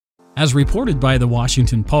As reported by the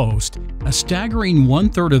Washington Post, a staggering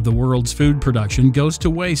one-third of the world's food production goes to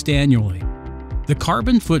waste annually. The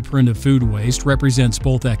carbon footprint of food waste represents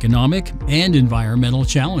both economic and environmental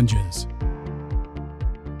challenges.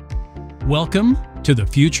 Welcome to the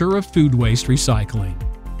future of food waste recycling.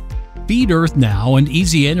 Feed Earth Now and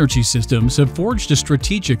Easy Energy Systems have forged a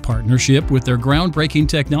strategic partnership with their groundbreaking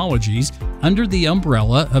technologies under the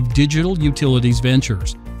umbrella of Digital Utilities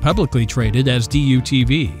Ventures, publicly traded as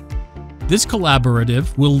DUTV. This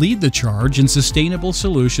collaborative will lead the charge in sustainable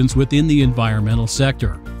solutions within the environmental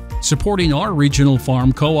sector, supporting our regional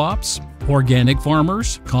farm co-ops, organic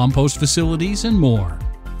farmers, compost facilities, and more.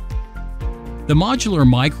 The Modular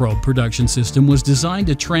Microbe Production System was designed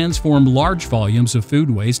to transform large volumes of food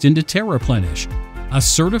waste into Terreplenish, a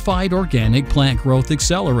certified organic plant growth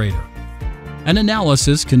accelerator. An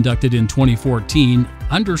analysis conducted in 2014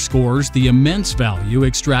 underscores the immense value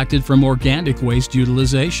extracted from organic waste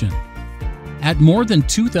utilization. At more than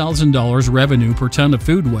 $2,000 revenue per ton of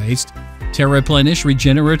food waste, Terreplenish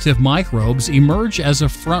regenerative microbes emerge as a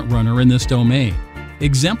frontrunner in this domain,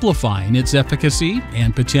 exemplifying its efficacy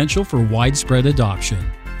and potential for widespread adoption.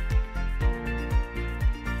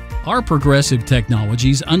 Our progressive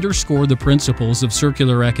technologies underscore the principles of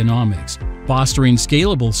circular economics, fostering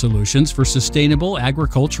scalable solutions for sustainable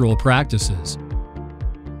agricultural practices.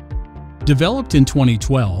 Developed in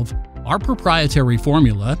 2012, our proprietary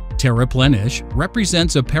formula, Terreplenish,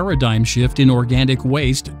 represents a paradigm shift in organic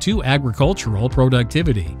waste to agricultural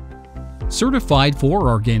productivity. Certified for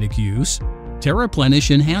organic use, Terreplenish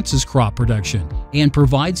enhances crop production and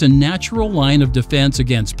provides a natural line of defense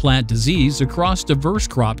against plant disease across diverse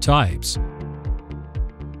crop types.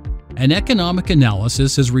 An economic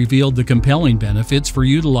analysis has revealed the compelling benefits for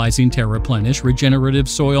utilizing Terreplenish regenerative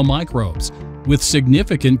soil microbes, with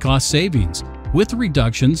significant cost savings, with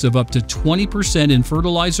reductions of up to 20% in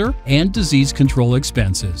fertilizer and disease control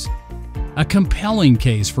expenses. A compelling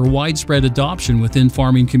case for widespread adoption within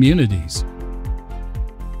farming communities.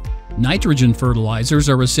 Nitrogen fertilizers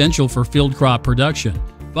are essential for field crop production,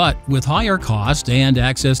 but with higher cost and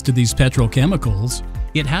access to these petrochemicals,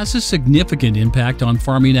 it has a significant impact on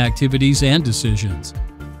farming activities and decisions.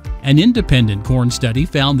 An independent corn study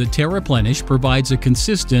found that Terreplenish provides a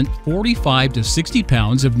consistent 45 to 60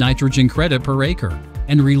 pounds of nitrogen credit per acre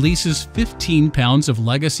and releases 15 pounds of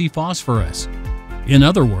legacy phosphorus. In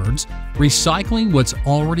other words, recycling what's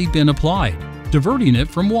already been applied, diverting it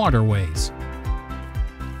from waterways.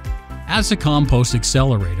 As a compost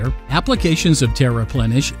accelerator, applications of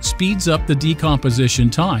Terreplenish speeds up the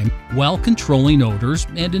decomposition time while controlling odors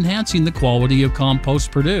and enhancing the quality of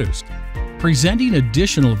compost produced, presenting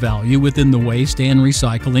additional value within the waste and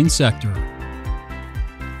recycling sector.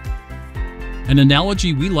 An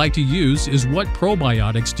analogy we like to use is what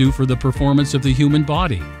probiotics do for the performance of the human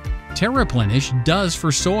body. Terreplenish does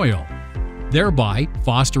for soil. Thereby,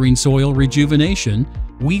 fostering soil rejuvenation,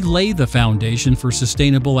 we lay the foundation for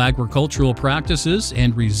sustainable agricultural practices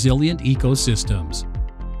and resilient ecosystems.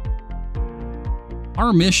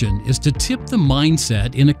 Our mission is to tip the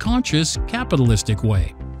mindset in a conscious, capitalistic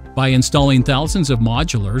way. By installing thousands of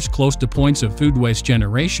modulars close to points of food waste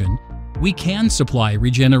generation, we can supply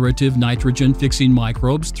regenerative nitrogen-fixing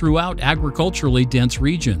microbes throughout agriculturally dense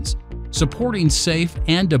regions, supporting safe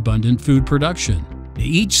and abundant food production.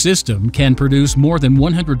 Each system can produce more than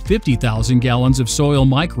 150,000 gallons of soil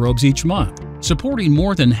microbes each month, supporting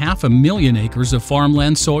more than 500,000 acres of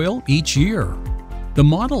farmland soil each year. The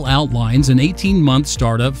model outlines an 18-month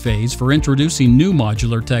startup phase for introducing new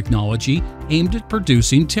modular technology aimed at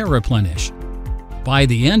producing Terreplenish. By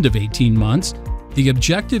the end of 18 months, the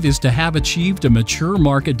objective is to have achieved a mature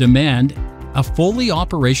market demand, a fully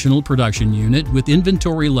operational production unit with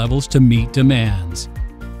inventory levels to meet demands.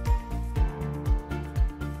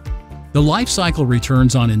 The life cycle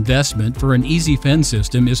returns on investment for an EasyFen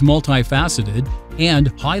system is multifaceted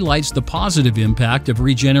and highlights the positive impact of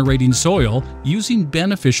regenerating soil using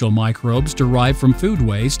beneficial microbes derived from food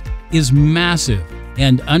waste is massive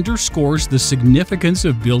and underscores the significance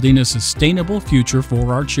of building a sustainable future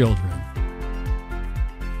for our children.